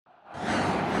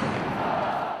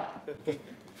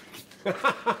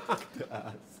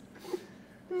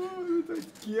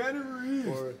Keanu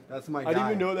Reeves. That's my guy. I didn't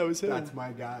even know that was him. That's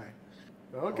my guy.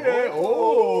 Okay.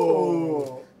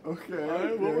 Oh.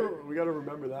 Okay. We gotta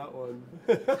remember that one.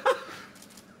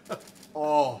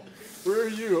 Oh. Where are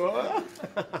you? Huh?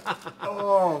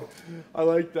 Oh. I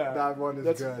like that. That one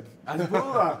is good.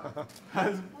 Hasbullah.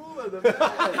 Hasbullah, the man.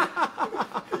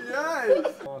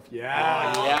 Yes.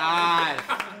 Yeah. Oh, yes.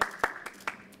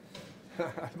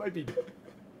 That might be.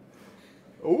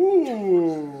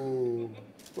 Ooh.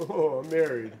 Oh, I'm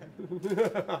married.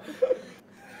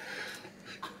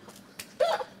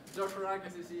 Josh Ho-Sэнg,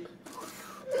 ici.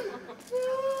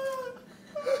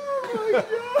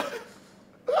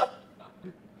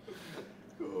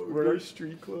 We're in our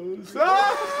street clothes.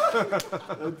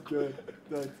 That's good.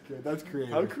 That's good. That's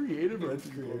creative. How creative are That's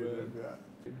people, creative. man?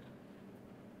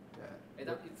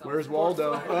 Yeah. Where's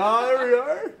Waldo? Oh, there we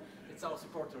are. It's our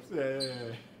supporters.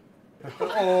 Yeah.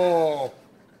 Oh,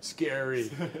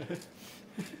 scary.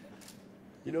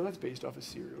 You know that's based off a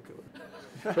serial killer.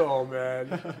 Oh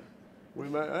man,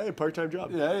 I had a part-time job.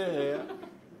 Yeah.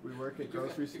 We work at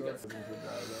grocery stores.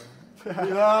 Yes.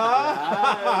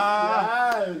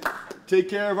 Take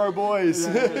care of our boys.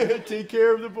 Yeah. Take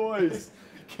care of the boys.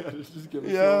 Just give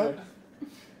us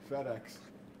FedEx.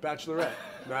 Bachelorette.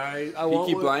 I want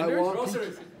Peaky one- Blinders? I want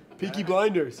Groceries. Peaky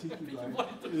Blinders.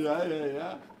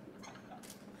 Yeah.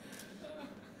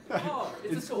 Oh,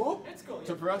 it's school. It's cool.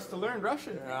 So for us to learn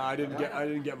Russian. I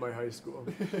didn't get my high school.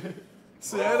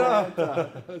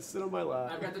 Santa, sit on my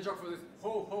lap. I've got the joke for this.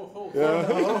 Ho, ho, ho. Yeah.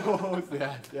 Oh,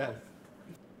 yes.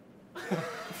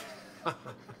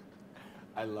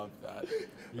 I love that.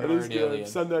 That You're is an good. alien.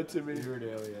 Send that to me. You're an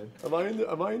alien.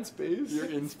 Am I in space? You're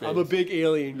in space. I'm a big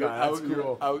alien You're guy. That's out, you're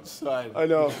cool. outside. I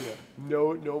know.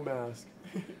 No mask.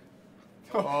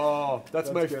 Oh, that's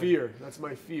my good. fear. That's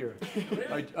my fear.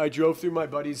 I drove through my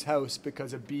buddy's house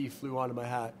because a bee flew onto my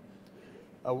hat.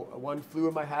 One flew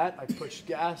in my hat. I pushed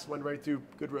gas, went right through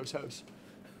Goodrow's house.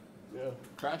 Yeah.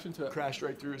 Crash into it. Crashed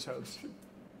right through his house.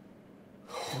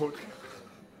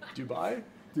 Dubai?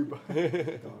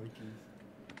 Donkeys.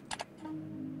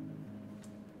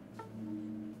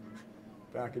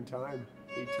 Back in time.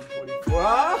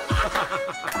 1824.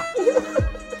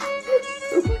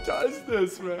 Who does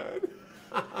this, man?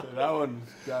 That one.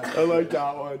 I like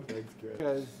that one. That's good.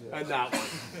 And that one.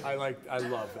 I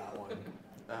love that one.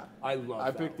 I love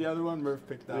I that picked the other one. Murph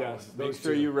picked that Yes, one. Make those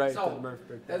sure two. you write So, that Murph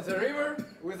picked that That's the river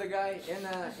with a guy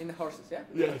in the horses, yeah?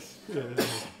 Yes.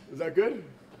 Is that good?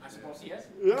 I suppose yes.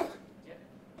 Yeah. Yeah.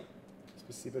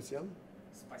 Спасибо всем.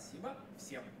 Спасибо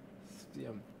всем.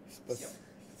 Всем.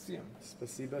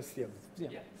 Спасибо всем.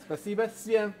 Yeah. Спасибо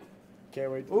всем.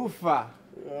 Can't wait. Уфа.